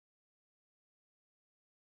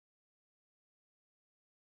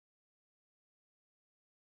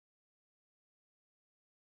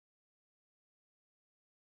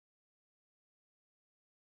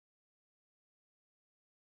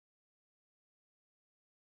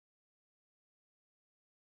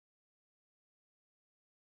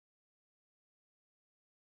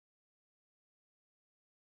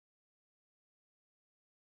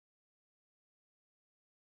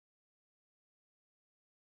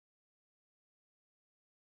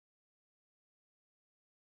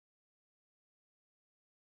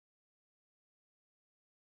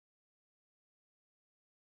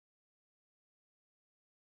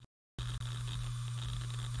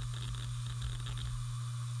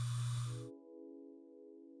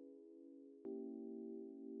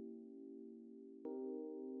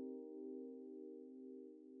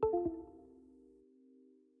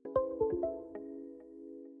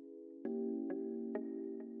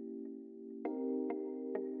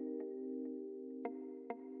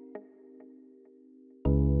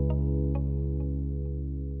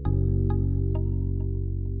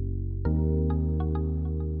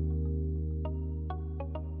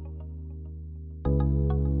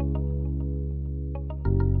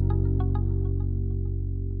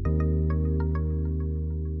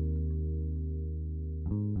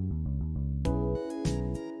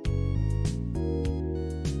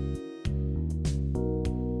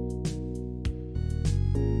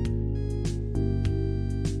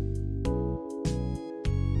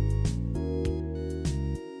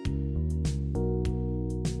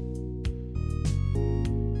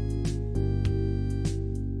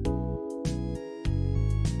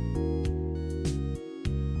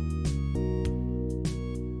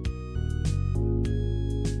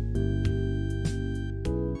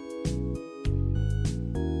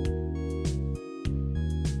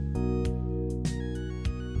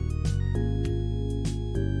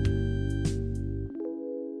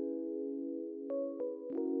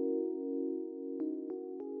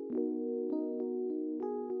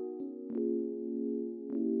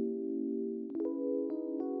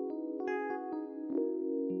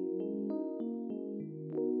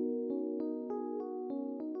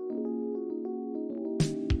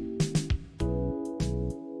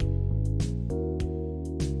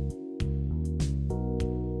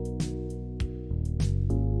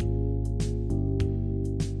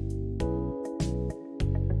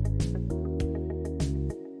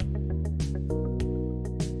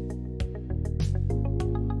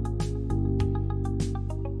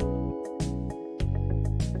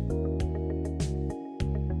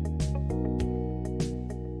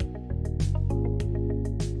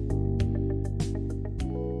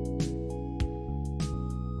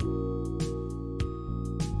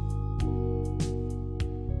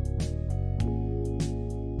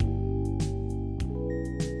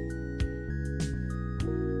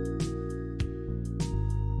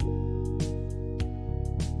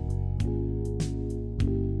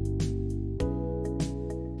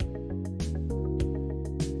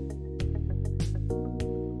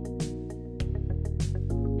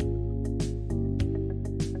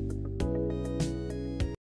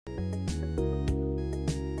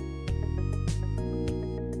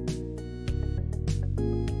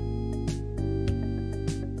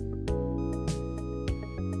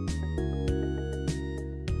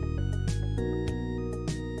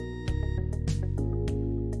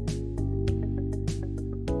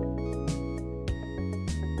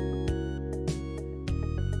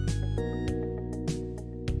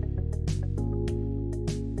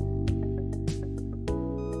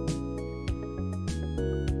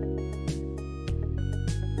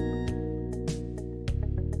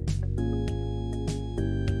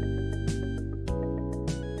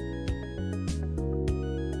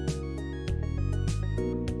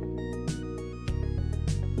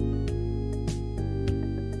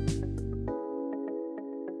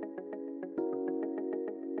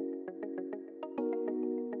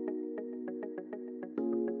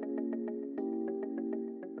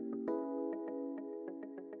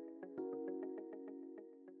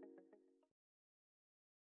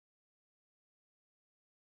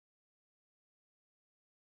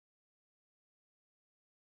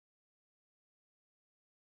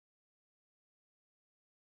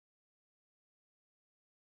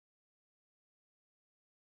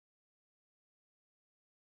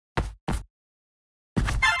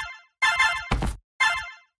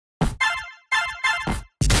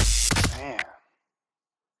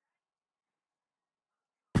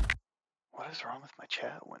What is wrong with my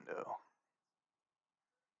chat window?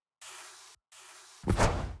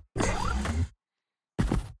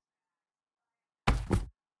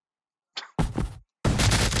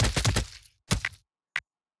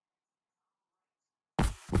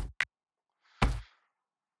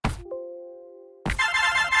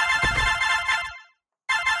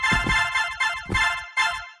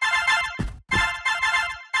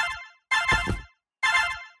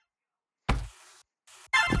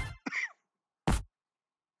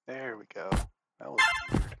 There we go. That was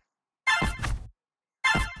weird.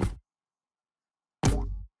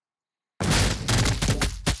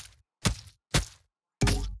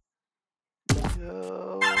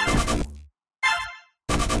 Yo.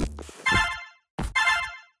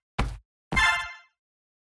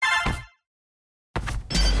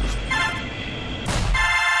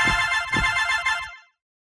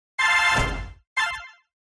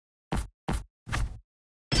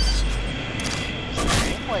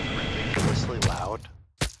 Like ridiculously loud.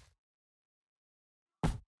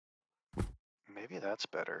 Maybe that's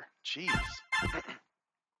better. Jeez.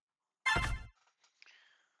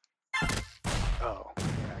 Oh,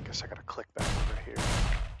 yeah, I guess I gotta click back over here.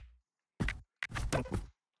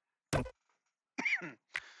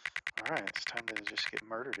 Alright, it's time to just get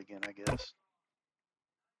murdered again, I guess.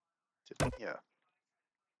 Yeah.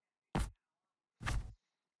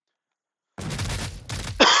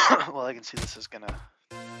 Well, I can see this is gonna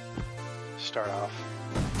start off.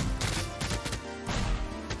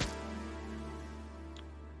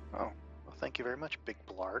 Oh, well, thank you very much, Big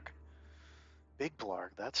Blarg. Big Blarg,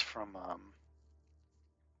 that's from, what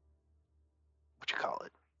you call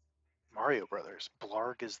it? Mario Brothers.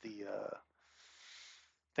 Blarg is the,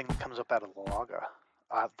 thing that comes up out of the lava.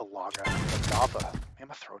 The lava. Man,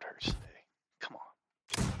 my throat hurts today. Come on.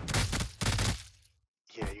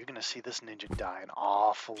 Yeah, you're gonna see this ninja die an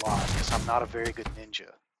awful lot, because I'm not a very good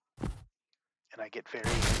ninja. And I get very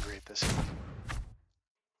angry at this.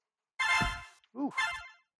 Ooh.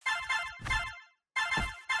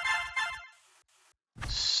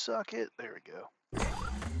 Suck it. There we go.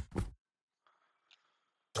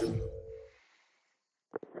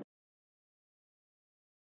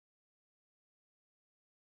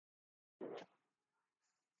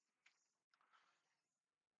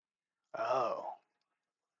 Oh.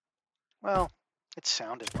 Well, it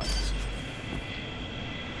sounded like it.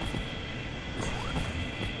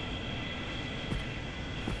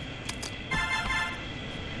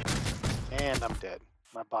 And I'm dead.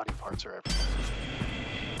 My body parts are everywhere.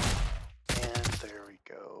 And there we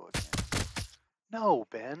go again. No,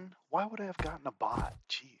 Ben. Why would I have gotten a bot?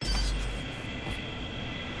 Jeez.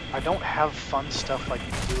 I don't have fun stuff like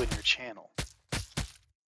you do in your channel.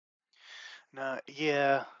 No,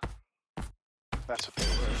 yeah. That's what they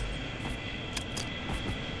were.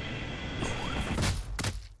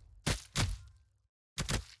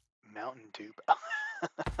 Mountain Dew. I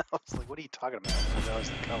was like, what are you talking about? I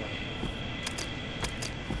realized the color.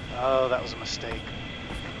 Oh, that was a mistake.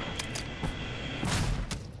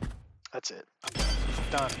 That's it. I'm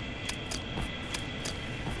done. Done.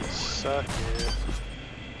 Suck it.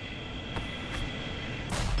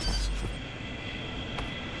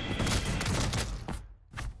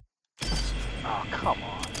 Oh, come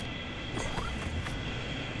on.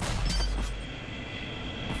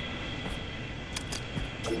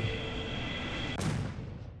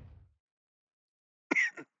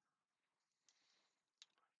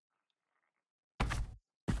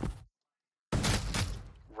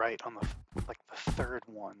 Right on the third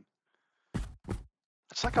one.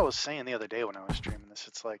 It's like I was saying the other day when I was streaming this.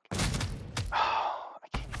 It's like, oh, I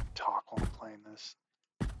can't even talk while I'm playing this.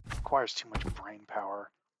 It requires too much brain power.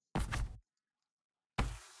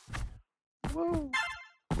 Woo!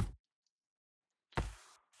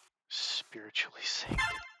 Spiritually synced.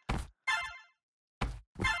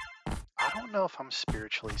 I don't know if I'm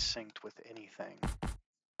spiritually synced with anything.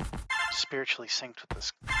 I'm spiritually synced with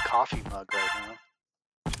this coffee mug right now.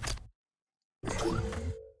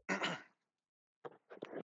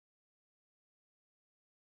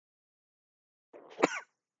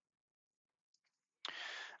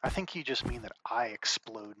 I think you just mean that I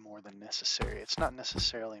explode more than necessary. It's not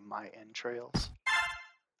necessarily my entrails.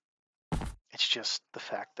 It's just the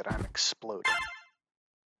fact that I'm exploding.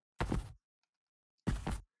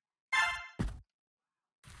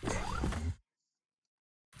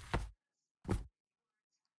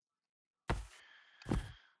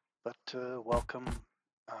 But welcome,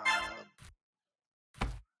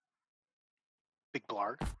 Big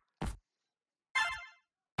Blarg.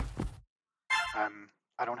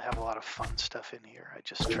 I don't have a lot of fun stuff in here. I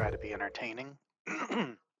just try to be entertaining.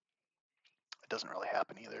 It doesn't really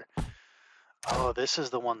happen either. Oh, this is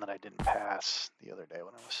the one that I didn't pass the other day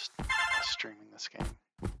when I was streaming this game.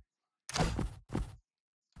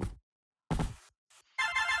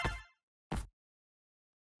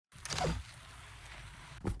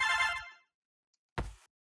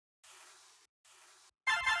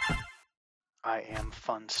 I am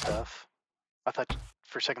fun stuff. I thought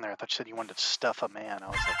for a second there, I thought you said you wanted to stuff a man. I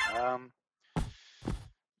was like,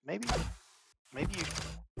 maybe you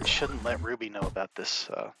shouldn't let Ruby know about this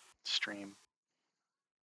stream.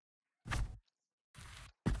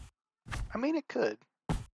 I mean, it could.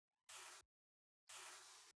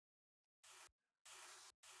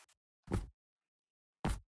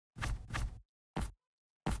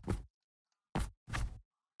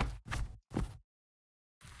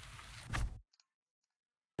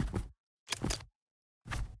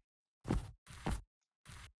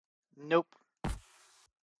 Nope.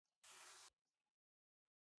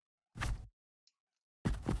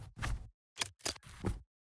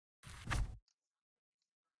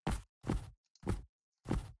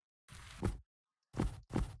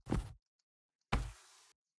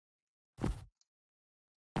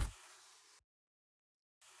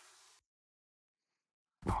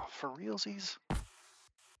 Oh, for realsies?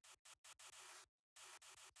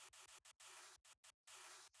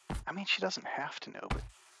 I mean, she doesn't have to know, but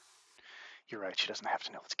you're right, she doesn't have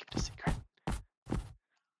to know. Let's keep it a secret.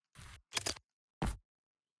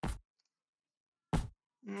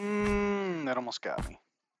 That almost got me.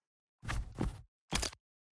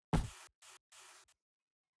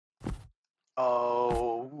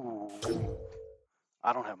 Oh,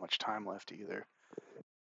 I don't have much time left either.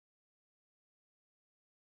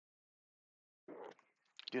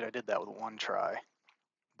 Dude, I did that with one try,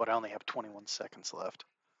 but I only have 21 seconds left.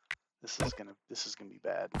 This is gonna be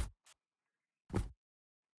bad.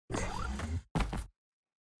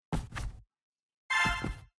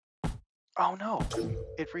 Oh no,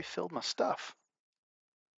 it refilled my stuff.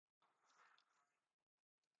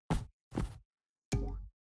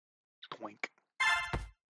 Twink.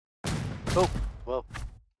 Oh, well.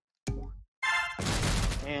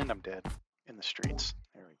 And I'm dead in the streets.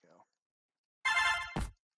 There we go.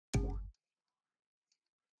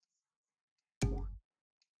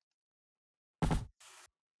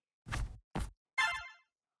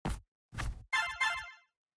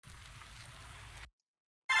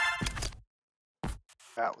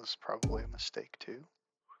 That was probably a mistake too.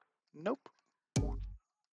 Nope.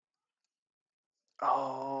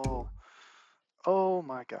 Oh. Oh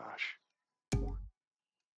my gosh.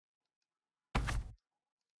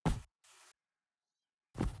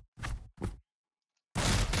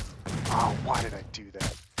 Oh, why did I do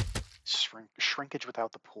that? Shrinkage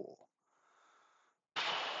without the pool.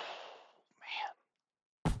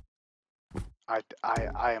 Man.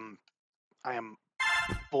 I am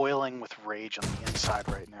boiling with rage on the inside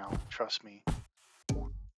right now. Trust me.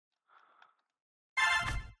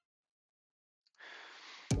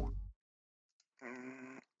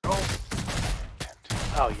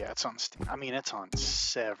 Oh yeah, it's on Steam. I mean, it's on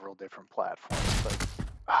several different platforms, but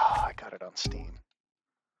I got it on Steam.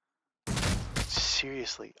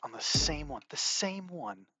 Seriously, on the same one. The same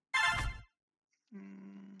one. I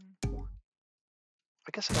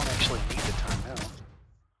guess I don't actually need the time now.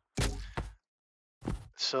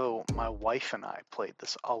 So my wife and I played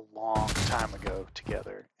this a long time ago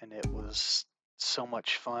together, and it was so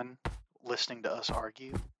much fun listening to us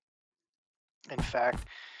argue. In fact,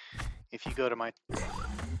 if you go to my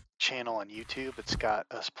channel on YouTube, it's got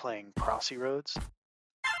us playing Crossy Roads.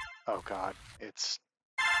 Oh god,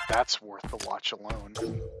 that's worth the watch alone.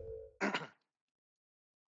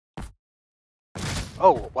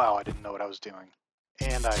 Oh wow, I didn't know what I was doing.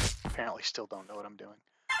 And I apparently still don't know what I'm doing.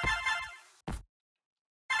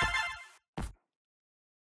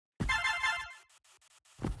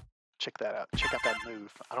 Check that out. Check out that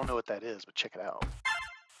move. I don't know what that is, but check it out.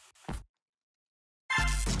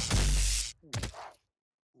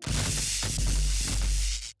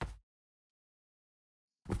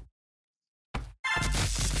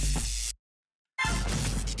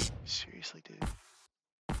 Seriously, dude.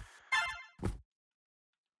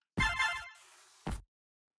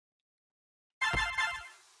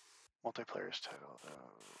 Multiplayer is tight,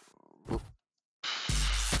 although...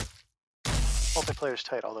 Multiplayer is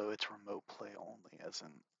tight, although it's remote play only, as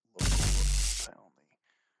in local play only.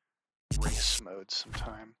 Race mode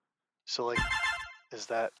sometime. So, like, is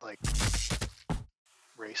that, like,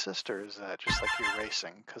 racist, or is that just, like, you're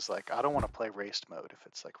racing? Because, like, I don't want to play raced mode if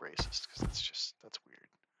it's, like, racist, because that's weird.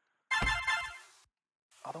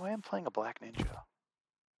 Although I am playing a black ninja.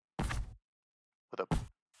 With a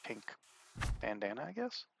pink bandana, I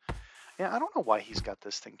guess? Yeah, I don't know why he's got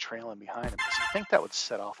this thing trailing behind him, because you'd think that would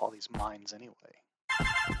set off all these mines anyway.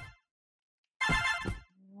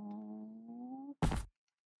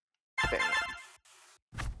 Bam.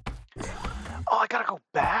 Oh, I gotta go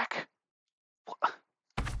back?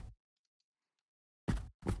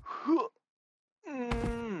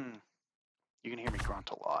 You can hear me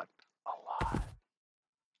grunt a lot. A lot.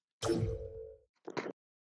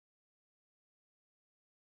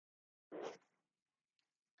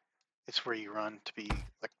 It's where you run to be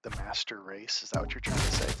like the master race. Is that what you're trying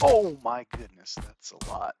to say? Oh my goodness, that's a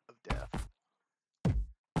lot of death.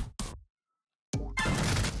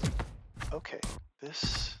 Okay,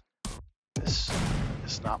 this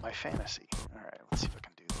is not my fantasy. All right, let's see if I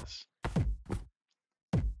can do this.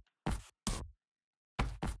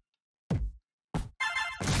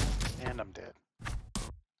 And I'm dead.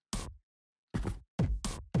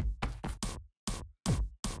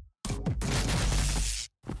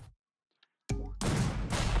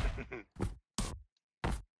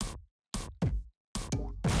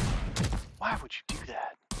 Why would you do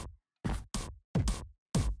that?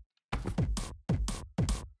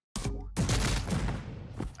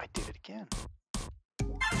 I did it again.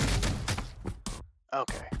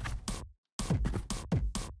 Okay.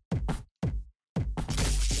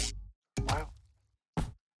 Why?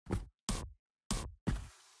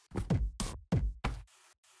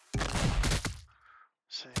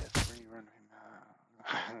 Say it's where you run.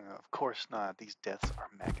 Of course not. These deaths are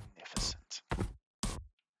magnificent.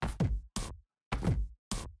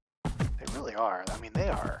 They really are. I mean, they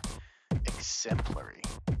are exemplary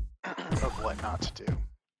of what not to do.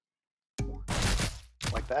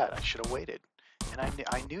 Like that, I should have waited. And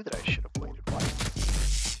I knew that I should have waited. Why?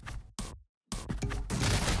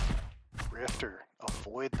 Rifter,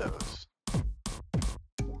 avoid those.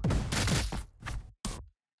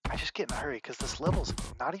 I just get in a hurry because this level's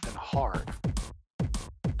not even hard.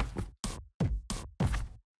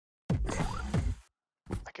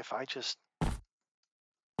 Like if I just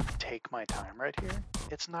take my time right here,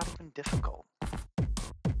 it's not even difficult.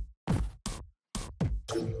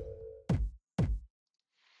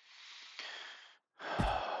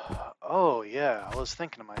 Oh yeah, I was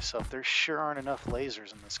thinking to myself, there sure aren't enough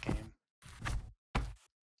lasers in this game.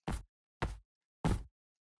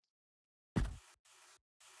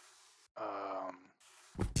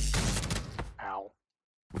 Ow.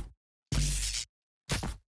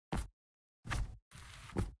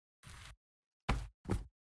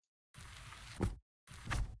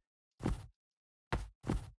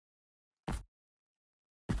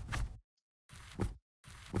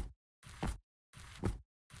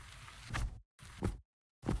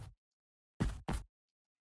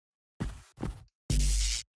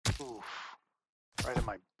 Oof. Right in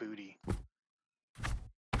my booty.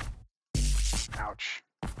 Ouch.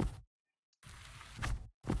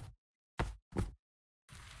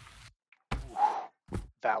 Oof.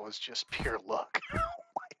 That was just pure luck. Oh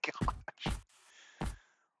my gosh.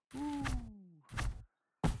 Ooh.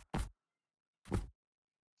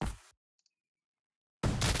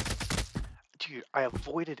 Dude, I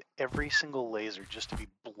avoided every single laser just to be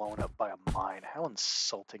blown up by a mine. How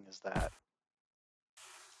insulting is that?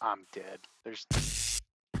 I'm dead.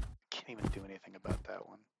 Can't even do anything about that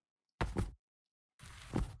one.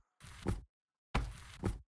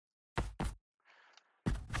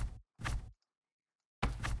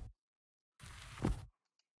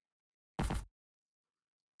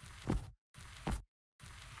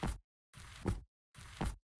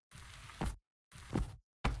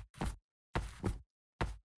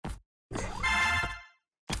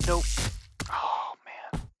 Nope. Oh,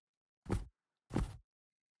 man.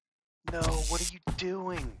 No, what are you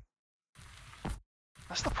doing?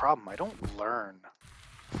 That's the problem. I don't learn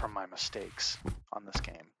from my mistakes on this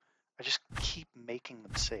game. I just keep making the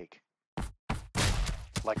mistake.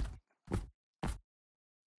 Like,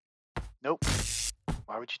 nope.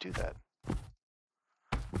 Why would you do that?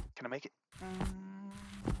 Can I make it?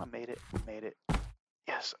 I made it. Made it.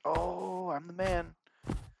 Yes. Oh, I'm the man.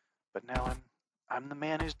 But now I'm the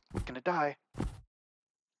man who's gonna die.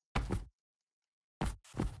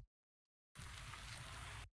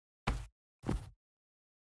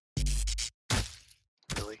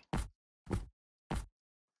 Really?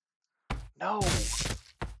 No.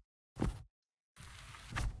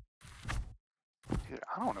 Dude,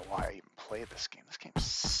 I don't know why I even play this game. This game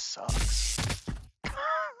sucks.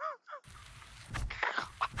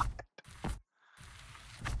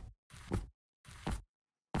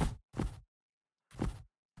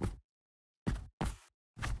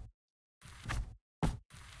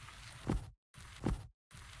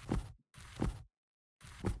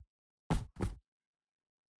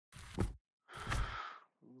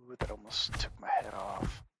 almost took my head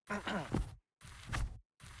off.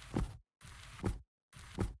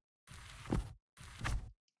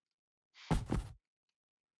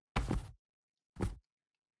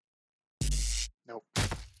 Nope.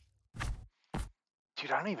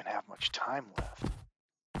 Dude, I don't even have much time left.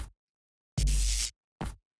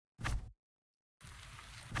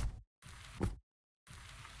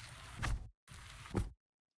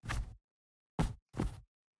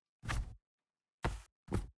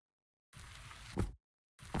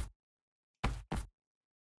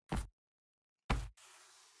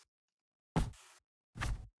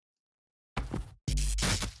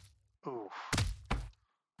 Oof.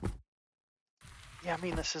 Yeah, I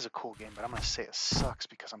mean, this is a cool game, but I'm going to say it sucks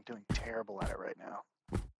because I'm doing terrible at it right now.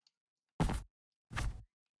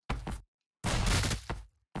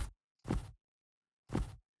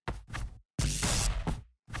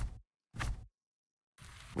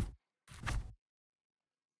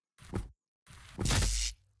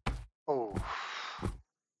 Oh.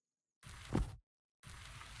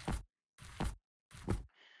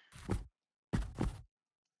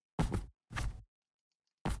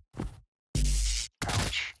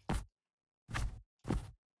 Ouch.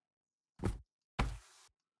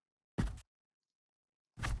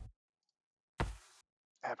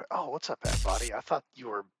 Oh, what's up, Body? I thought you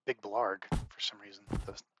were Big Blarg for some reason.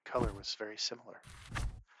 The color was very similar.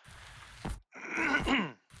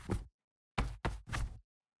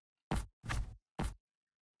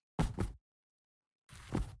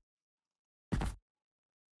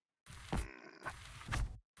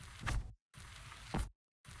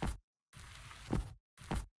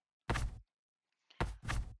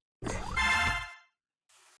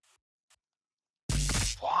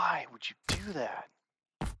 Why would you do that?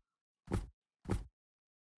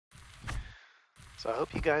 So I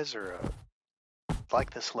hope you guys are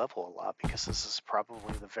like this level a lot, because this is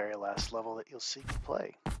probably the very last level that you'll see me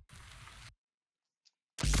play.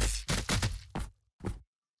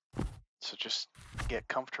 So just get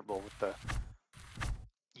comfortable with the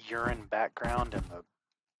urine background and the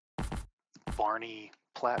Barney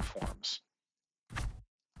platforms.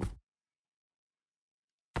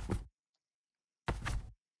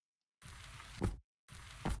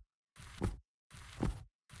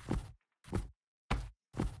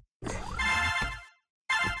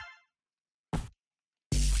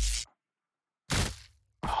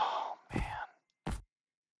 Oh, man.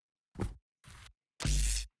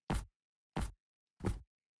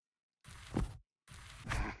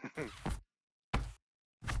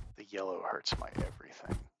 The yellow hurts my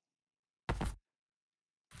everything.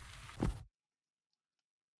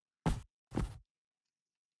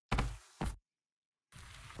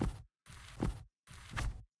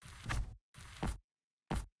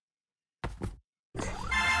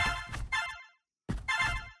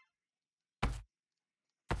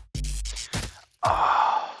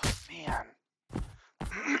 Oh, man.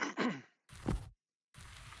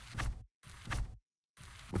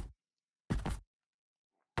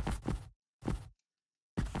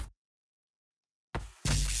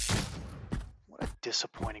 What a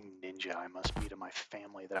disappointing ninja I must be to my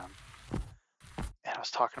family that and I was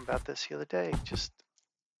talking about this the other day. Just,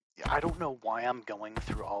 I don't know why I'm going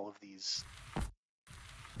through all of these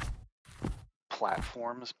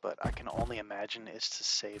platforms, but I can only imagine it's to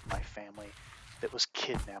save my family that was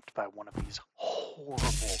kidnapped by one of these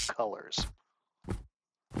horrible colors.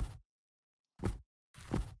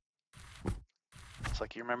 It's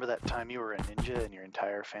like, you remember that time you were a ninja and your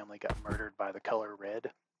entire family got murdered by the color red?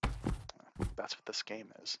 That's what this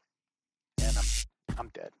game is. And I'm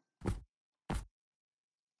dead.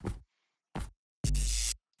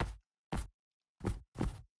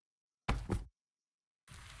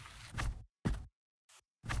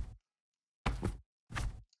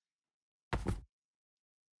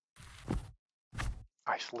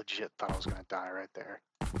 I legit thought I was gonna die right there.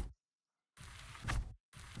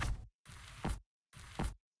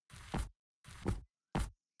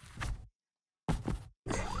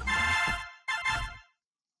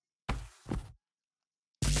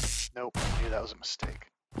 Nope, I knew that was a mistake.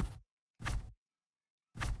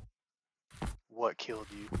 What killed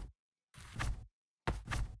you?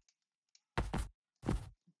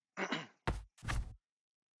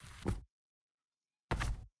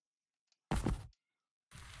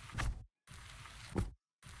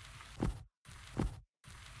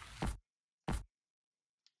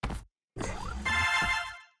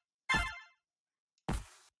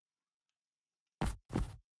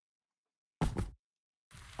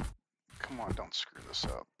 Come on, don't screw this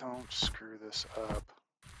up. Don't screw this up.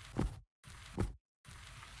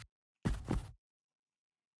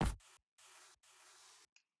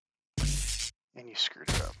 And you screwed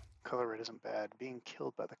it up. Color red isn't bad. Being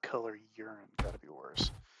killed by the color urine gotta be worse.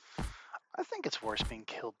 I think it's worse being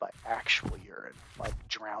killed by actual urine, like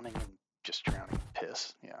drowning in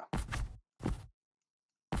piss. Yeah.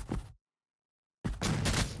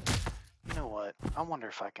 You know what? I wonder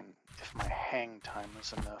if my hang time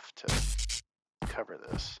is enough to cover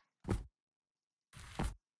this.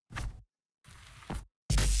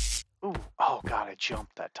 Ooh, oh god, I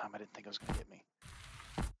jumped that time. I didn't think it was gonna hit me.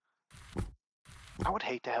 I would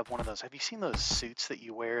hate to have one of those. Have you seen those suits that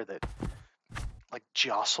you wear that like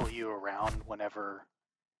jostle you around whenever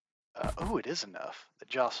oh, it is enough. That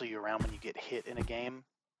jostle you around when you get hit in a game.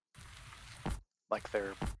 Like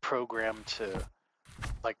they're programmed to,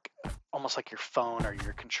 like, almost like your phone or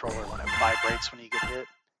your controller when it vibrates when you get hit.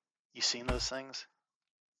 You seen those things?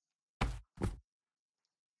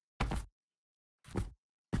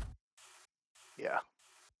 Yeah.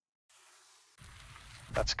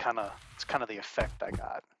 It's kind of the effect I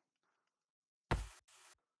got.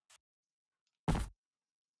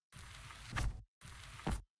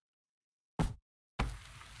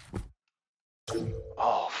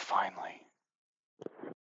 Oh, finally.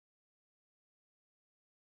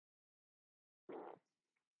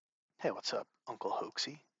 Hey, what's up, Uncle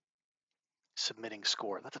Hoaxy? Submitting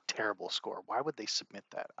score. That's a terrible score. Why would they submit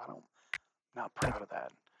that? I'm not proud of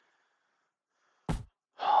that.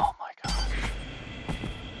 Oh my gosh.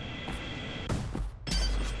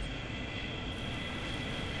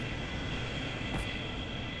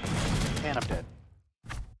 And I'm dead.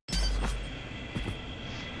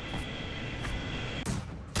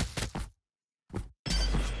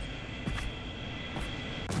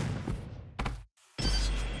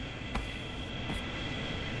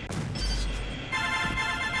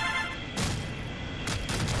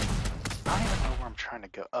 Trying to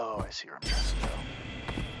go. Oh, I see where I'm trying to go.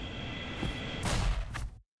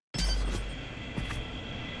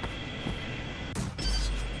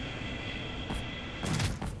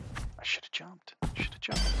 I should have jumped.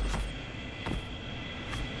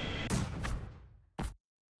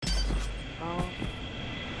 Oh.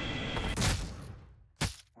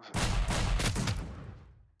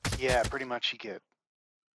 Yeah, pretty much you get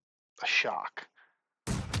a shock.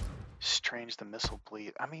 Strange the missile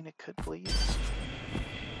bleed. I mean, it could bleed.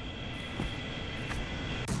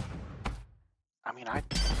 I mean, I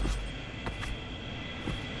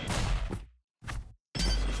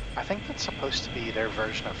think that's supposed to be their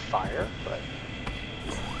version of fire, but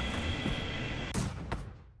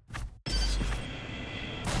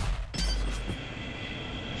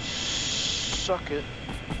suck it.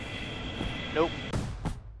 Nope.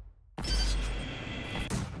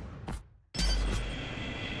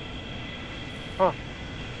 Huh.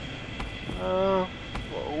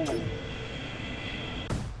 Whoa.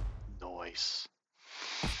 Nice.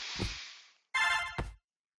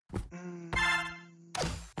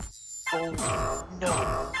 Oh,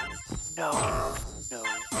 no.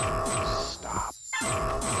 Stop.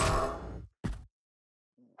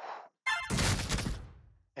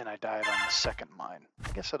 And I died on the second mine.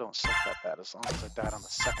 I guess I don't suck that bad as long as I died on the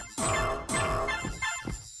second mine.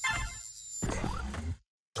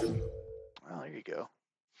 Well, there you go.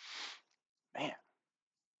 Man.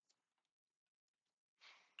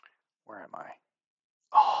 Where am I?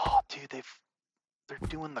 Oh, dude, they're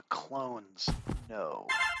doing the clones. No.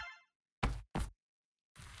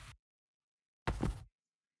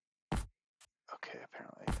 Okay,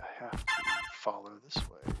 apparently I have to follow this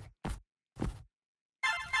way.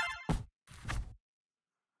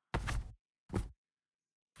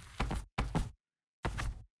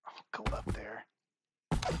 I'll go up there.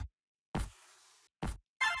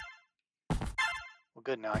 Well,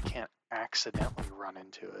 good, now I can't accidentally run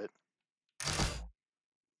into it.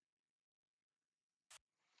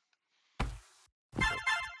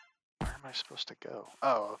 Where am I supposed to go?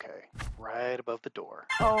 Oh, okay. Right above the door.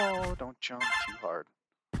 Oh, don't jump too hard.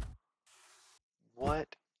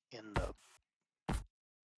 What in the...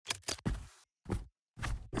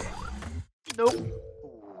 Nope.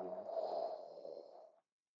 Ooh.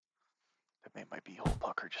 That made my beehole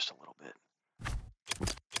pucker just a little bit.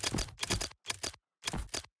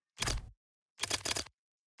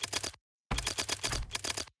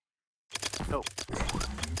 Nope.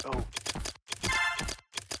 Oh.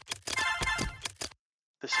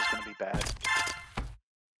 This is going to be bad.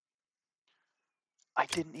 I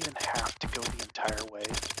didn't even have to go the entire way.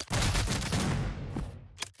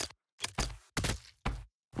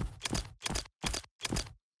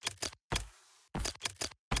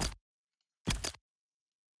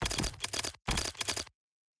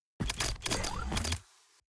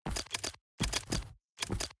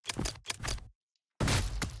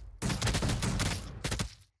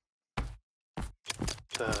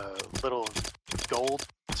 the little gold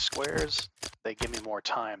squares, they give me more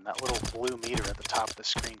time. That little blue meter at the top of the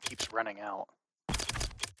screen keeps running out.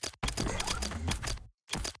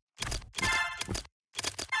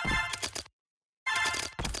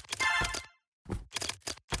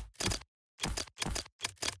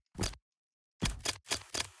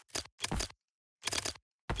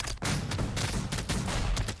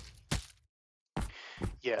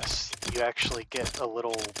 Yes, you actually get a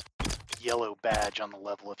little yellow badge on the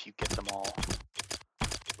level if you get them all,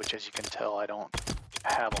 which, as you can tell, I don't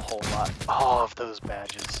have a whole lot of those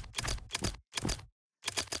badges.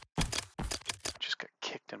 I just got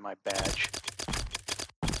kicked in my badge.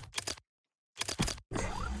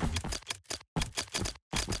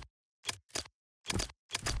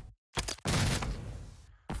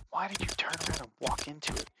 Why did you turn around and walk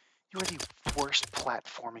into it? You are the worst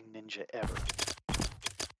platforming ninja ever.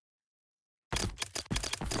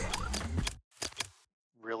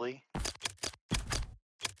 Really?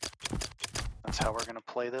 That's how we're gonna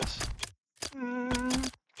play this?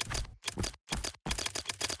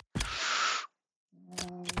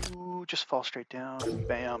 Ooh, just fall straight down.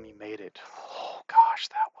 Bam, you made it. Oh gosh,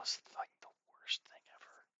 that was like the worst thing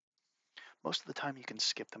ever. Most of the time you can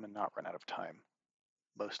skip them and not run out of time.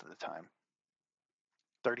 Most of the time.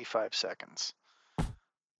 35 seconds.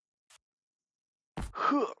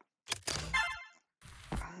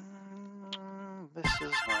 This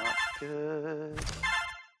is not good.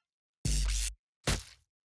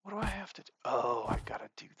 What do I have to do? Oh, I gotta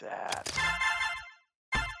do that.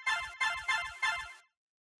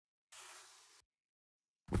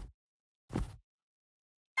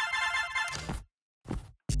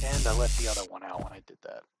 And I let the other one out when I did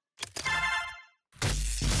that.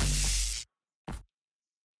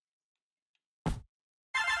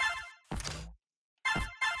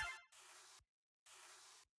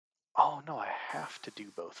 Oh no, I have to do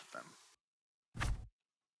both of them.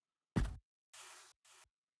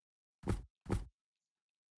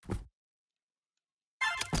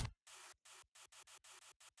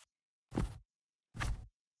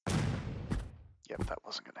 Yep, that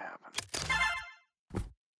wasn't gonna happen.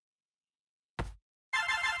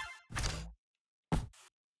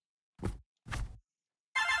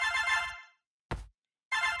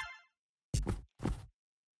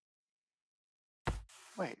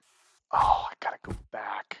 Wait. Oh, I gotta go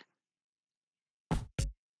back.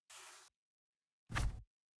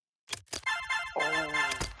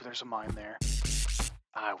 Oh, there's a mine there.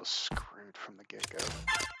 I was screwed from the get-go.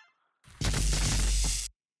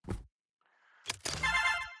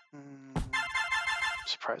 I'm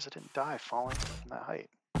surprised I didn't die falling from that height.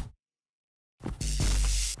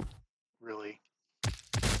 Really?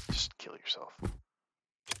 Just kill yourself.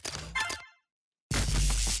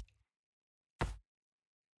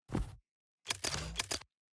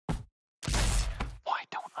 Why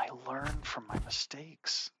don't I learn from my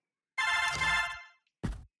mistakes?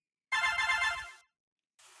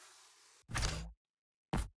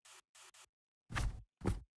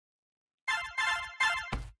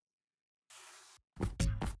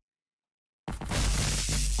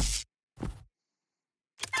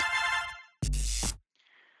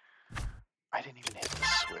 I didn't even hit the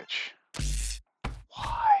switch.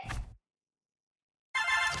 Why?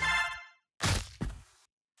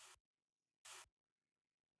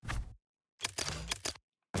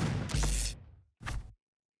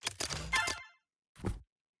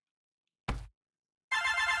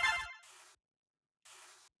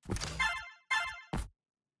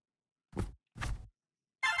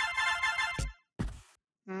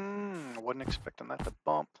 I wasn't expecting that to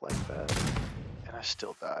bump like that. And I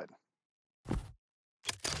still died.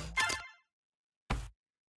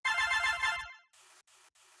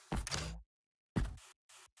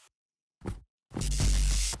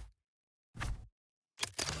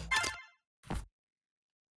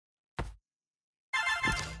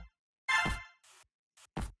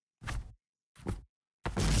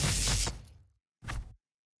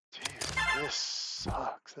 Dude, this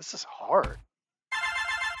sucks. This is hard.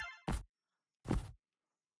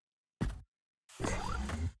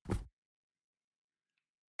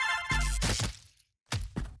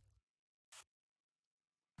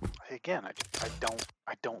 Again, I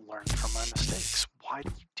don't learn from my mistakes. Why do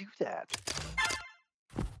you do that?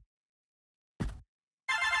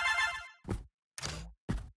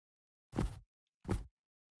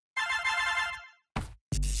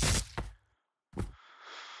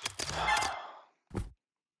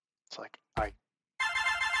 It's like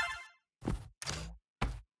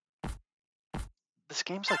this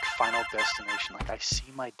game's like Final Destination. Like I see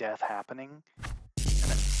my death happening,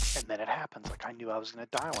 And then it happens. Like, I knew I was going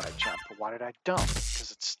to die when I jumped, but why did I dump?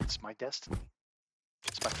 Because it's my destiny.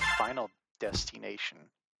 It's my final destination.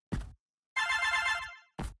 God,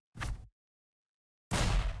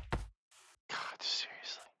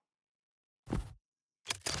 seriously.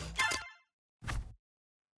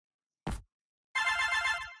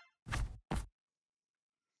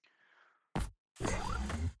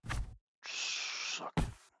 Suck it.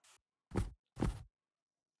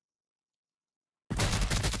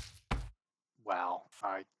 Wow,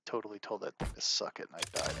 I totally told that thing to suck it and I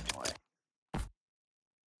died anyway.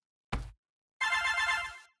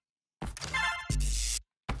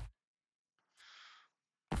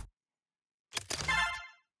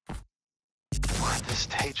 What, this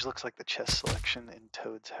stage looks like the chess selection in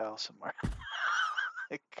Toad's house somewhere.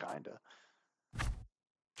 It kinda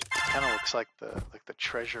looks like the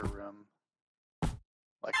treasure room.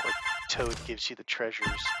 Like where Toad gives you the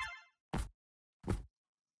treasures.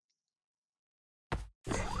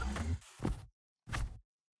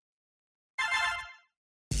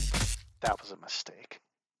 That was a mistake.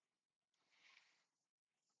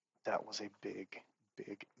 That was a big,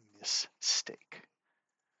 big mistake.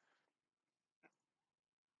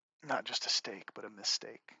 Not just a steak, but a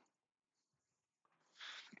mistake.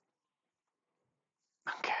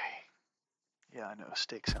 Okay. Yeah, I know,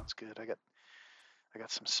 steak sounds good. I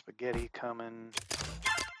got some spaghetti coming.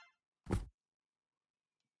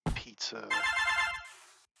 Pizza.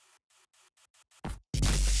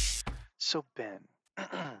 So Ben,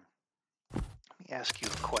 let me ask you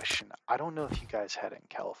a question. I don't know if you guys had it in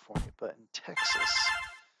California, but in Texas,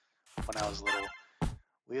 when I was little,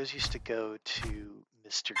 we always used to go to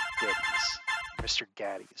Mr.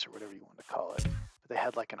 Gaddy's, or whatever you want to call it. But they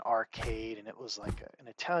had like an arcade, and it was like an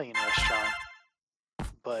Italian restaurant,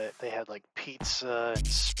 but they had like pizza and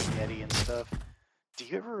spaghetti and stuff. Do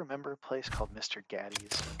you ever remember a place called Mr.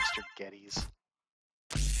 Gaddy's or Mr. Getty's?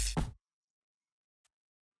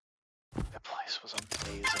 That place was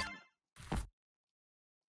amazing.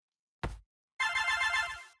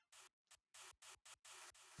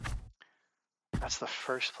 That's the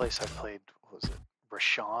first place I played, what was it,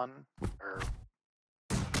 Rashawn?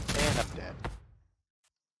 And I'm dead.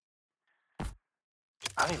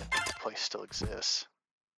 I don't even think the place still exists.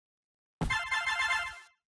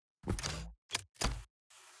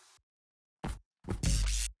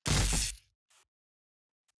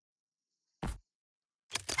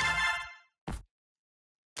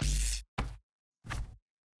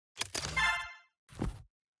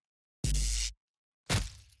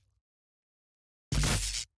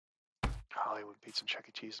 Hollywood Pizza and Chuck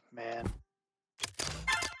E. Cheese, man.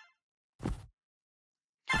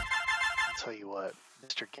 I'll tell you what,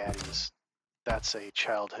 Mr. Gaddy's, that's a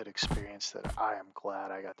childhood experience that I am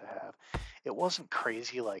glad I got to have. It wasn't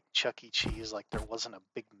crazy like Chuck E. Cheese, like there wasn't a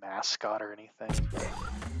big mascot or anything,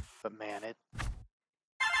 but man, it...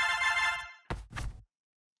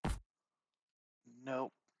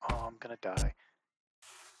 Nope. Oh, I'm gonna die.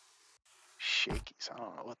 Shakies, I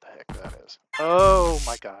don't know what the heck that is. Oh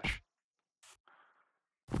my gosh.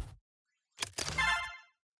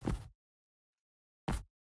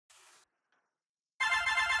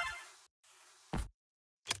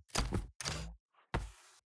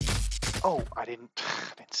 Oh, I didn't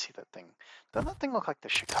see that thing. Doesn't that thing look like the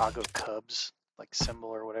Chicago Cubs, like symbol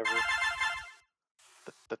or whatever?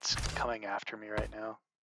 That's coming after me right now.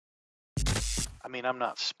 I mean, I'm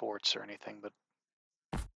not sports or anything, but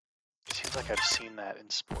it seems like I've seen that in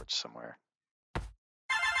sports somewhere.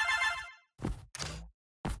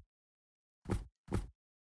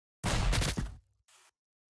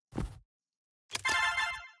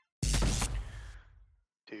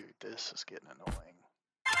 Dude, this is getting annoying.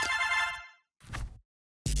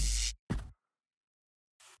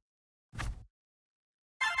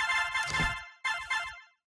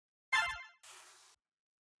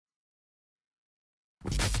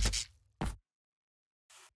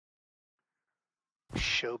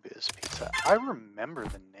 Showbiz Pizza. I remember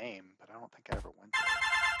the name, but I don't think I ever went there.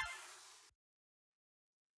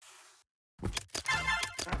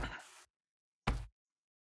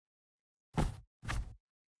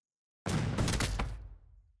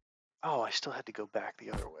 Oh, I still had to go back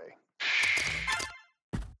the other way.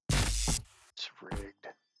 It's rigged.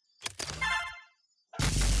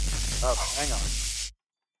 Oh, hang on.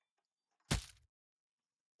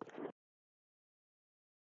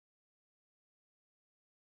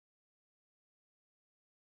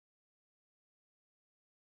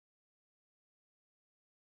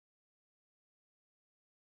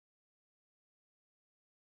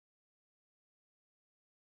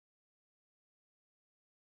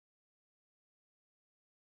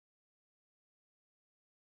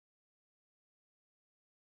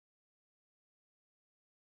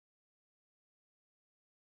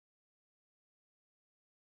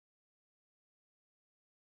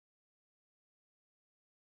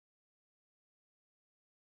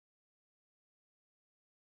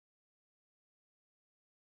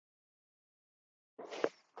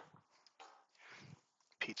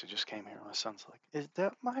 pizza just came here. My son's like, "Is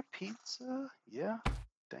that my pizza?" Yeah,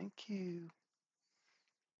 thank you.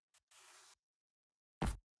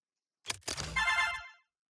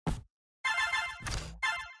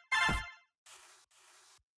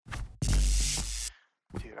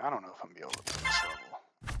 Dude, I don't know if I'm gonna be able to win this level.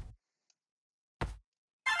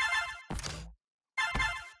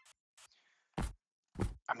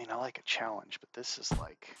 I mean, I like a challenge, but this is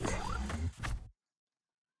like...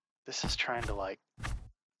 This is trying to like...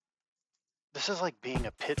 This is like being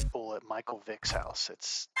a pit bull at Michael Vick's house.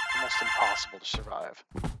 It's almost impossible to survive.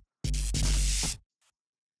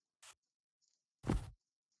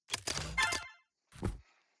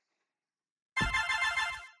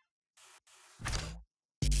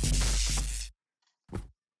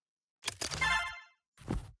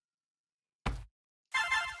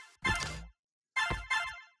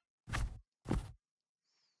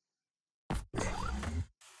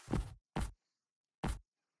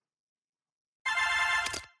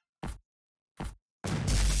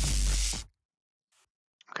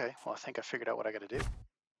 Okay, well, I think I figured out what I gotta do.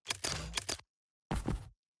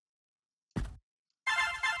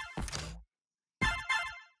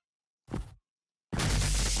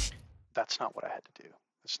 That's not what I had to do.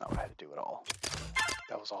 That's not what I had to do at all.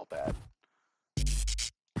 That was all bad.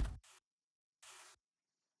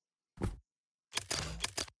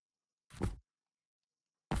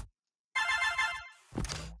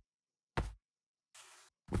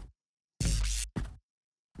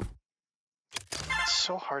 It's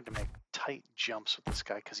so hard to make tight jumps with this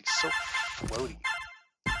guy because he's so floaty.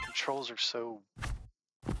 Controls are so...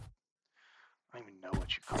 I don't even know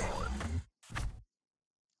what you call it.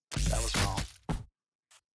 That was wrong.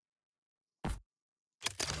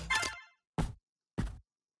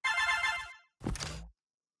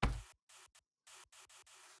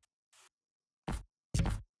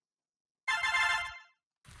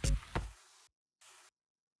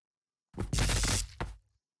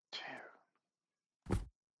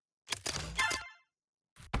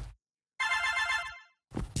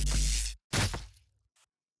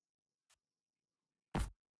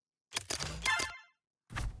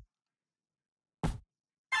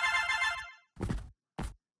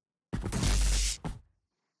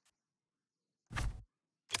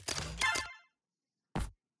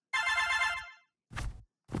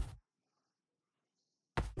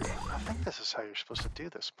 I think this is how you're supposed to do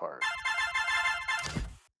this part.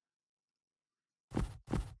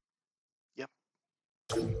 Yep.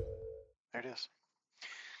 There it is.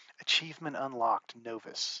 Achievement unlocked,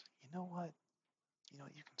 Novus. You know what? You know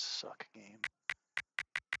what? You can suck, game.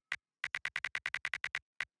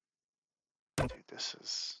 Dude, this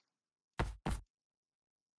is...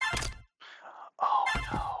 Oh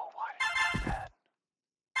no, why did I do that?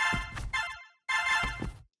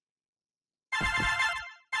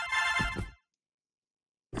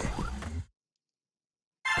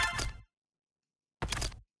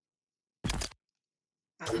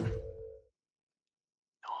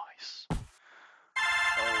 Nice.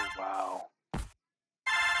 Oh wow.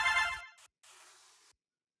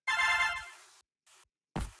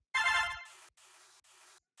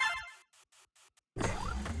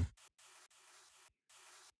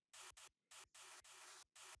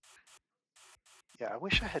 Yeah, I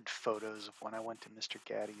wish I had photos of when I went to Mr.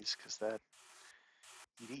 Gaddy's, because that...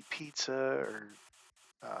 You'd eat pizza, or...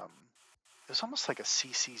 it was almost like a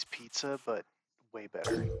CC's pizza, but way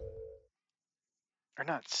better. Or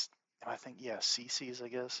not... I think, yeah, CC's, I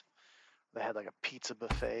guess. They had like a pizza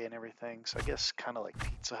buffet and everything, so I guess kind of like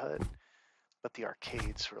Pizza Hut, but the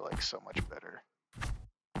arcades were like so much better.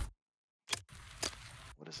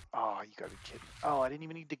 What is... Oh, you gotta be kidding. Oh, I didn't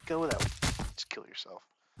even need to go that way. Just kill yourself.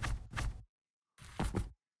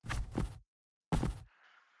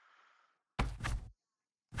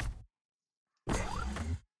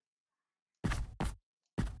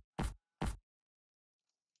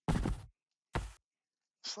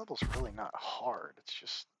 This level's really not hard, it's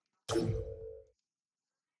just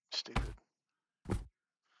stupid.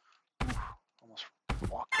 Almost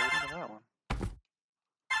walked right into that one.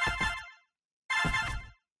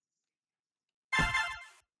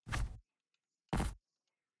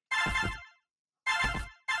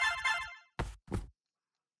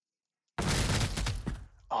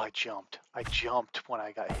 Oh, I jumped. I jumped when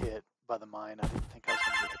I got hit by the mine. I didn't think I was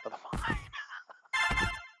going to get hit by the mine.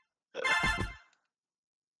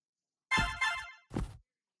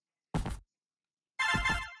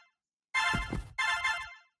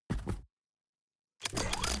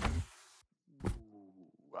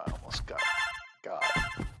 Ooh, I almost got.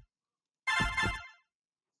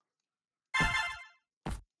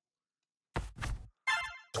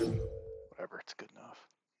 Whatever, it's good enough.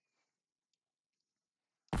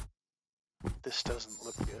 this doesn't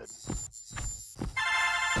look good.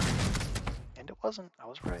 And it wasn't. I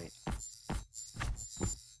was right.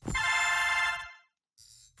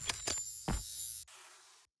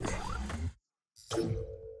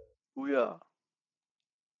 Booyah.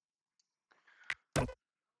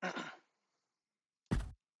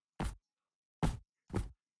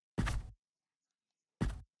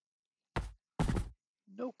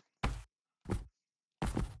 Nope.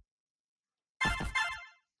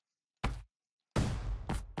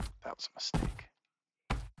 That was a mistake.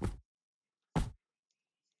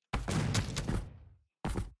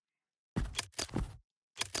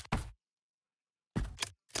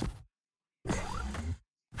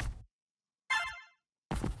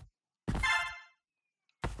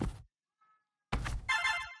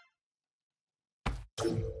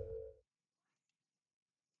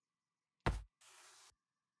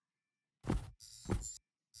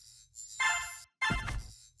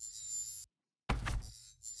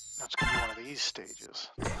 That's going to be one of these stages.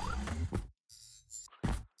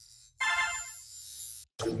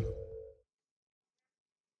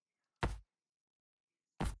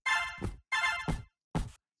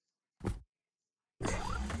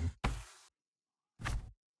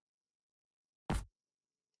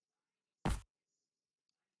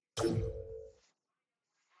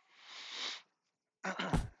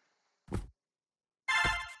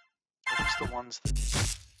 Are these the ones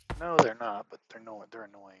that... No, they're not, but they're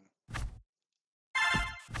annoying.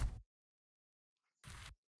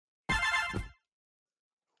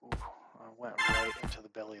 Ooh, I went right into the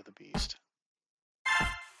belly of the beast.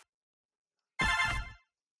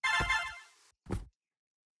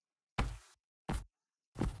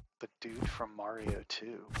 The dude from Mario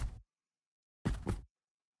 2.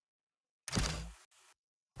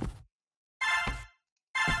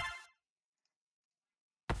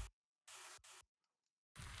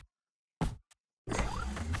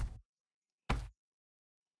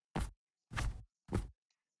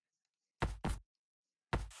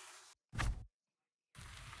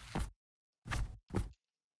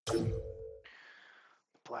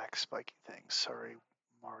 Black spiky thing. Sorry,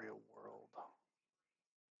 Mario World.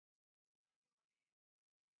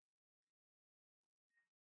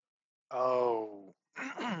 Oh.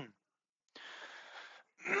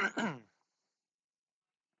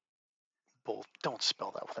 Both. Don't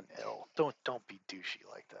spell that with an L. Don't be douchey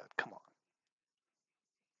like that. Come on.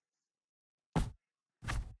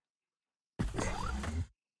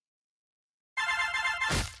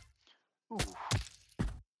 Ooh.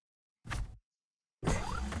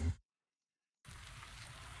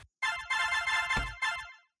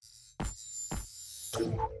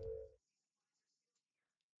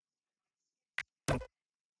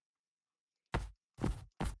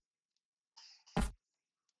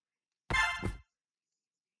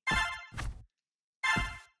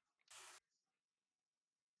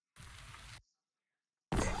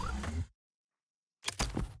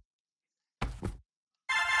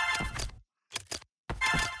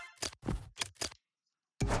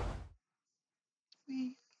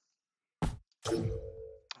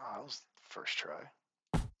 Oh, that was the first try.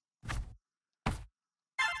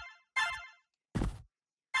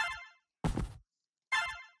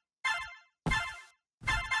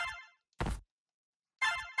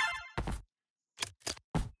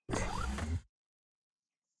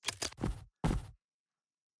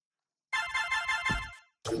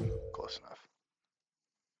 Close enough.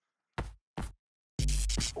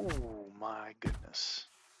 Oh my goodness.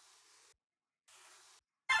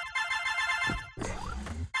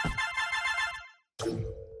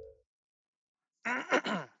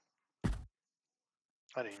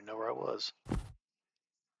 I didn't even know where I was.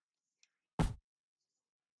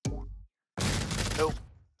 Nope,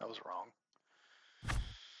 that was wrong.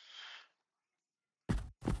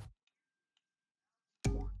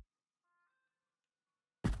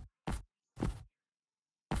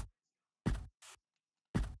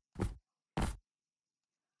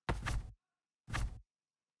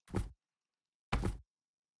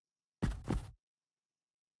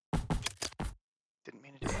 Didn't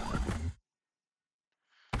mean to do that.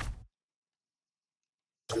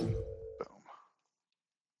 Boom.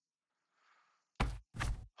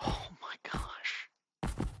 Oh my gosh.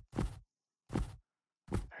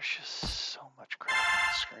 There's just so much crap on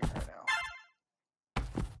the screen right now.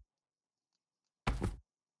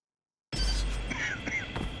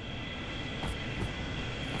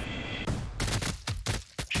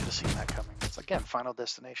 Should have seen that coming. It's again, Final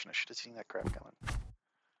Destination. I should have seen that crap coming.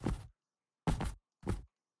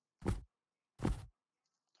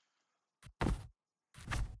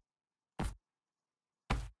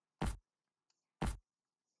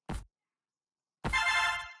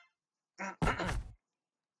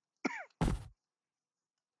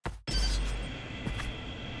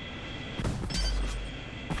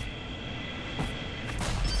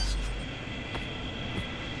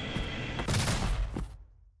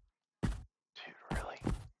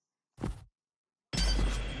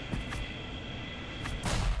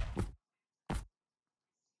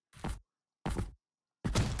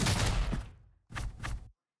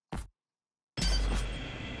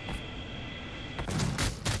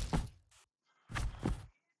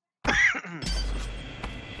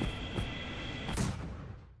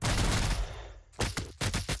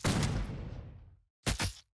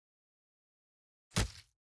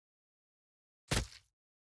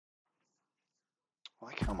 I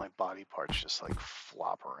like how my body parts just like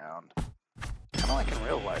flop around. Kind of like in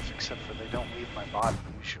real life, except for they don't leave my body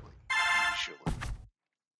usually.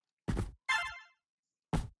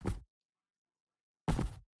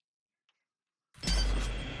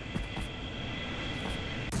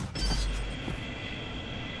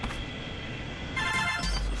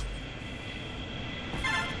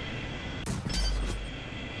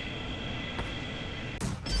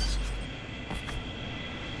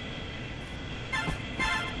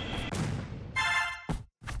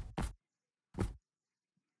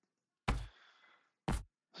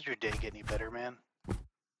 Did your day get any better, man?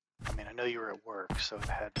 I mean, I know you were at work, so it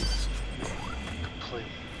had to completely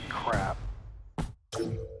crap.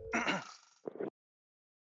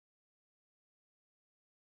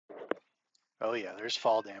 Oh yeah, there's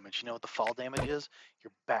fall damage. You know what the fall damage is?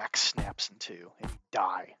 Your back snaps in two and you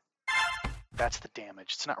die. That's the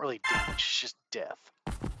damage. It's not really damage, it's just death.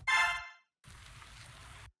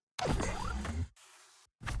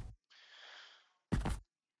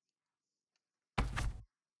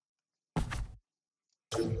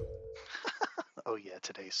 Oh yeah,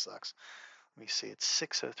 today sucks. Let me see, it's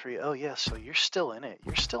 6:03. Oh yeah, so you're still in it.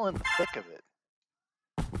 You're still in the thick of it.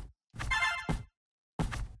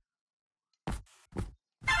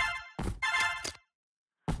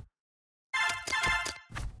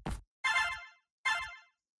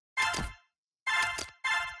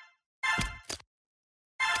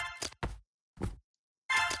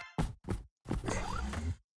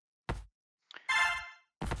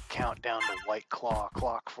 Countdown to White Claw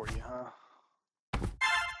clock for you, huh?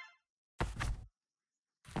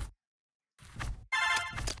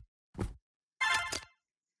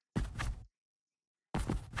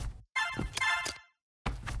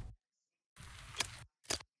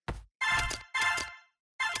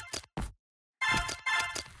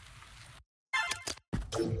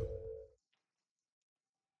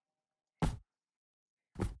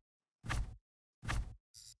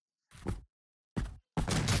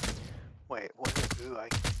 Wait, what? Ooh, I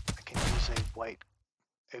can use a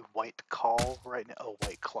white call right now. Oh,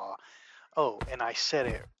 White Claw. Oh, and I said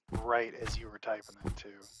it right as you were typing it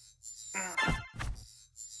too.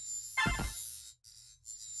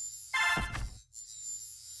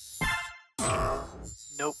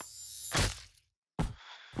 Nope.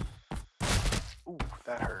 Ooh,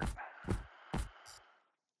 that hurt.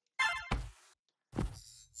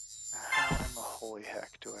 How in the holy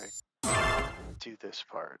heck do I do this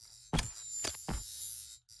part?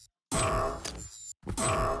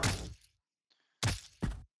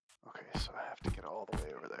 Okay, so I have to get all the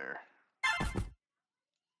way over there.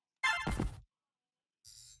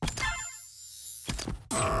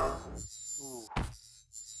 Ooh.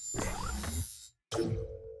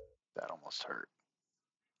 That almost hurt.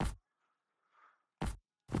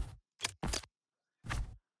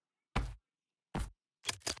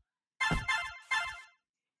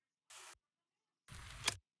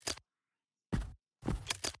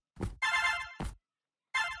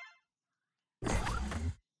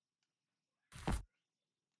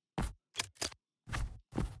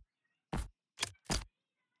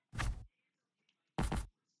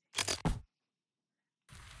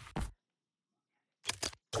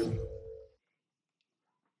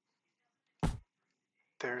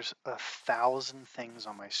 There's 1,000 things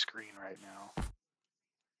on my screen right now.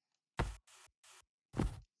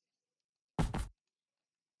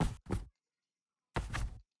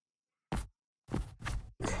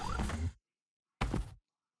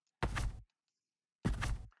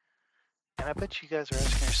 And I bet you guys are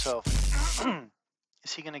asking yourself,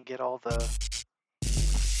 is he gonna get all the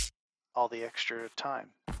extra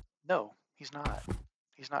time? No, he's not.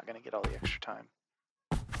 He's not gonna get all the extra time.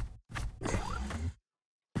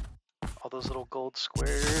 All those little gold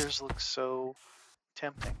squares look so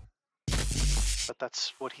tempting. But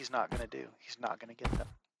that's what he's not gonna do. He's not gonna get them.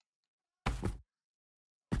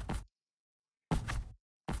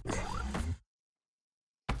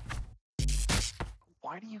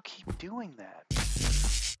 Why do you keep doing that?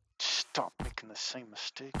 Stop making the same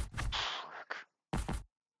mistake.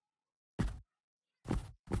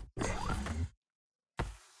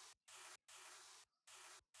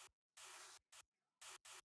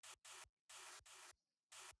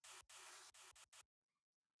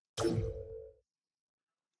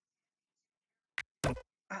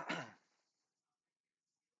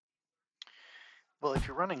 Well, if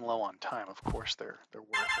you're running low on time, of course they're worth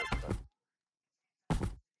it, but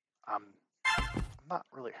I'm not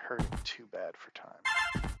really hurting too bad for time.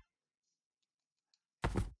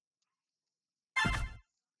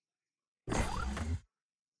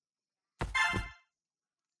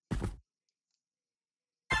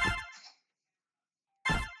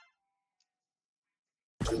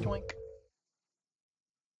 Yoink.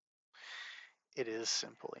 It is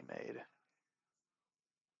simply made.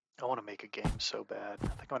 I want to make a game so bad. I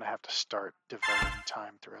think I'm going to have to start devoting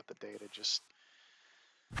time throughout the day to just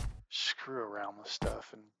screw around with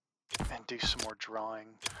stuff and do some more drawing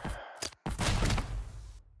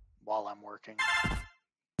while I'm working.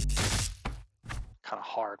 Kind of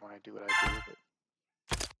hard when I do what I do, but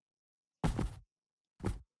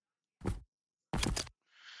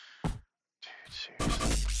dude,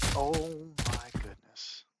 seriously. Oh my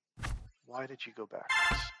goodness. Why did you go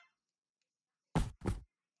backwards?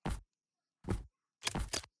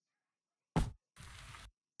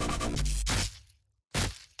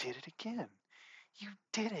 Did it again. You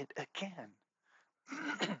did it again.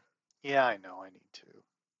 Yeah, I know I need to.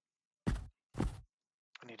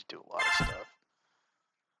 I need to do a lot of stuff.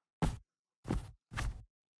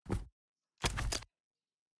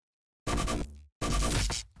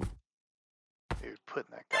 Dude,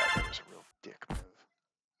 putting that guy there was a real dick move.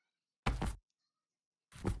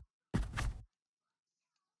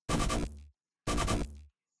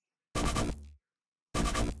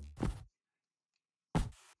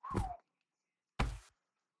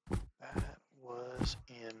 That was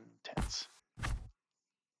intense.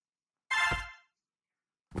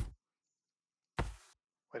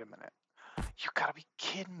 Wait a minute. You gotta be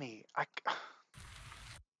kidding me.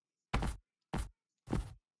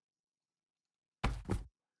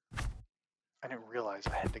 I didn't realize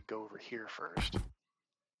I had to go over here first.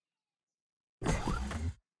 Where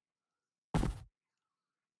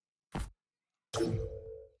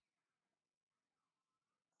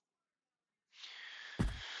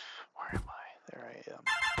am I? There I am.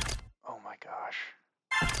 Oh my gosh.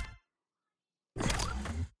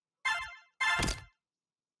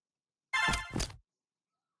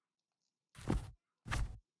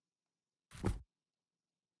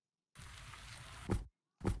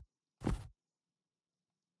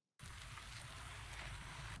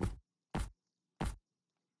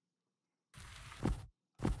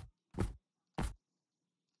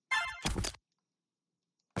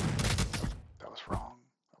 That was wrong.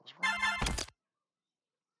 That was wrong.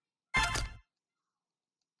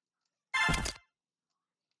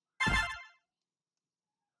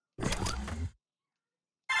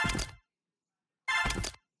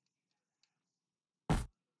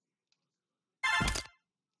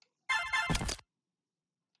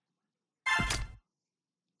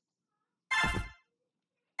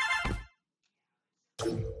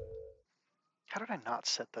 How did I not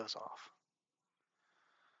set those off?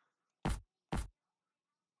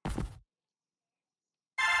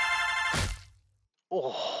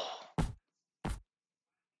 Oh.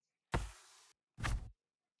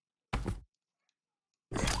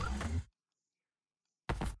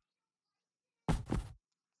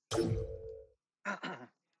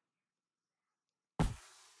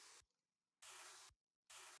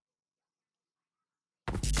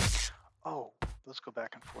 Oh, those go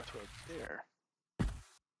back and forth right there.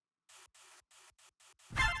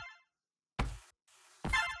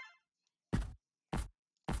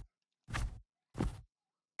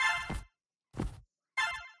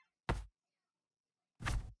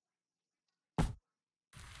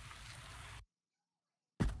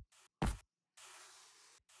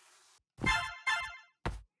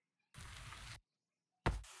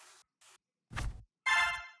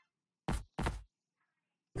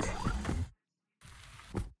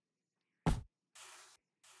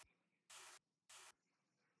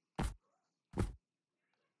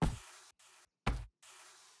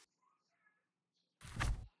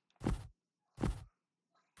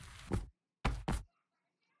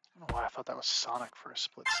 I don't know why I thought that was Sonic for a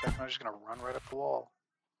split second. I was just gonna run right up the wall.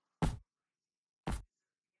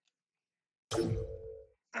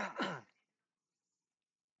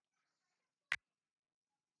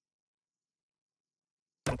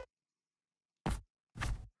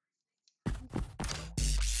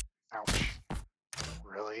 Ouch.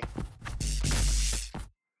 Really?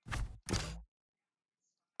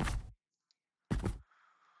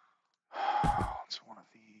 It's one of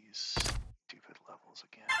these stupid levels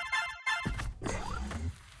again.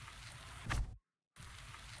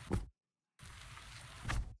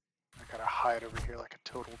 I gotta hide over here like a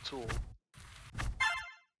total tool.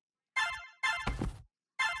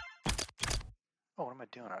 Oh, what am I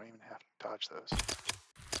doing? I don't even have to dodge those.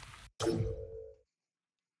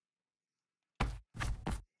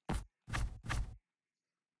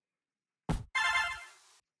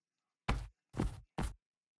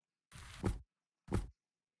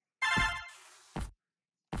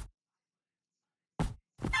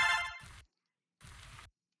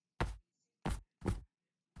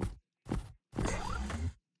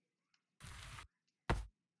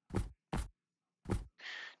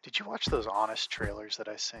 you watch those Honest trailers that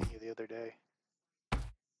I sent you the other day?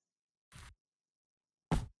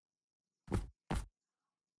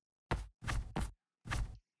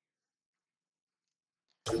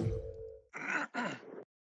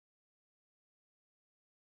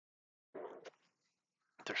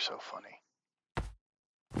 They're so funny.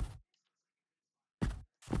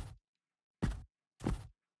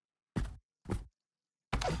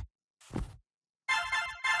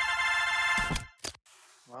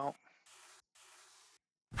 Well,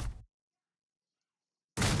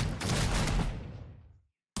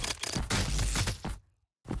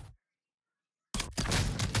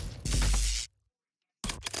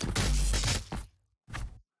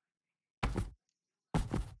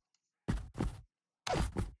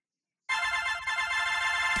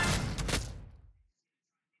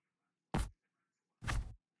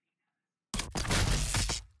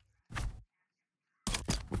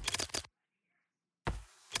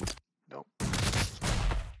 nope.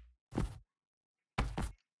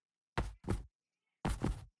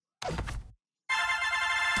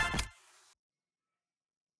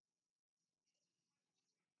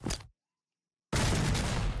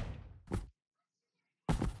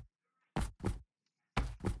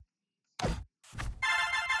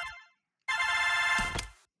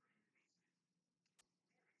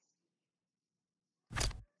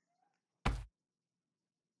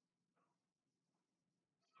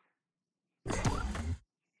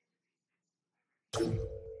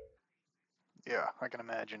 Yeah, I can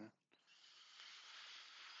imagine.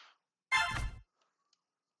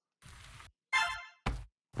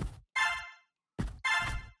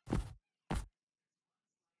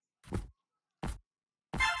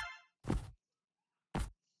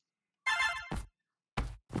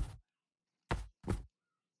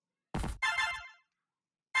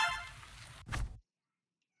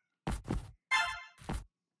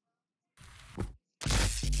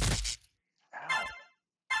 Ow.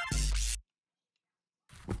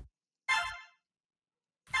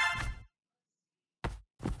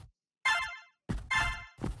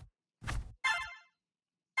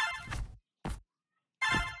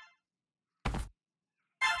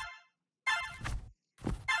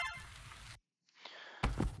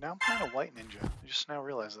 Now I'm playing a white ninja. I just now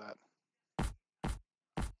realized that.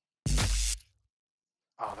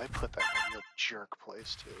 Oh, they put that in a real jerk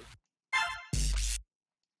place too.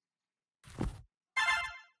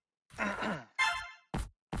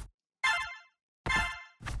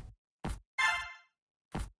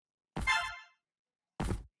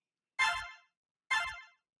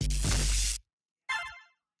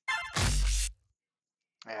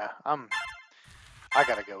 Yeah, I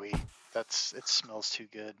gotta go eat. It smells too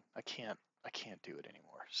good. I can't do it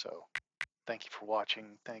anymore. So thank you for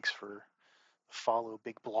watching. Thanks for follow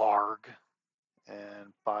Big Blarg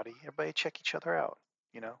and Body. Everybody check each other out.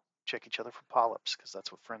 You know, check each other for polyps because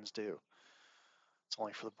that's what friends do. It's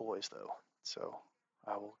only for the boys though. So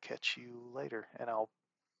I will catch you later, and I'll,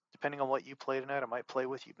 depending on what you play tonight, I might play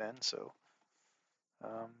with you, Ben. So,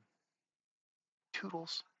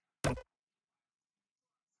 toodles.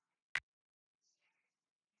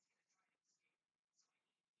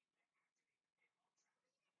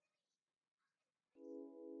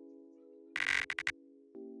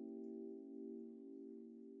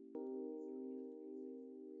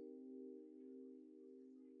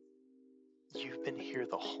 You've been here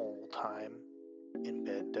the whole time in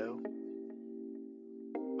bed, though.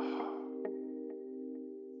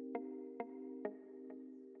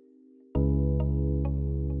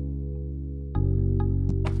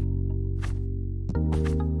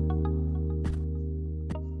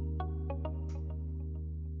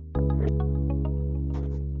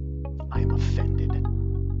 I am offended.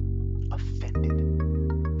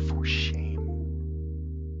 Offended. For shame.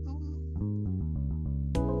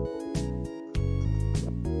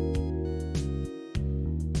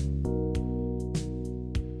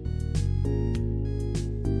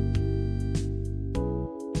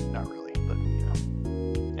 Not really, but you know.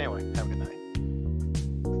 Anyway, have a good night.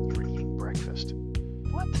 You were eating breakfast.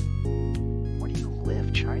 What? Where do you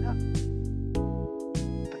live, China? I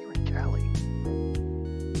thought you were in Cali.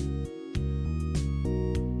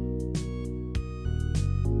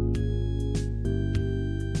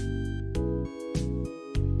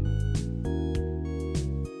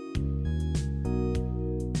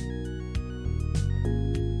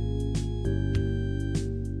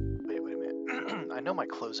 Wait a minute. I know my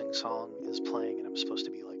closing song is playing and I'm supposed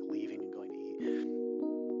to be like leaving and going to eat.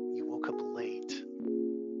 You woke up late.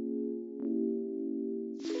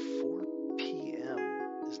 4 p.m.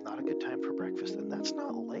 is not a good time for breakfast, and that's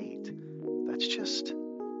not late.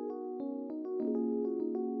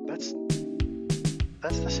 That's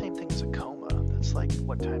That's the same thing as a coma. That's like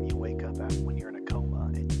what time you wake up at when you're in a coma.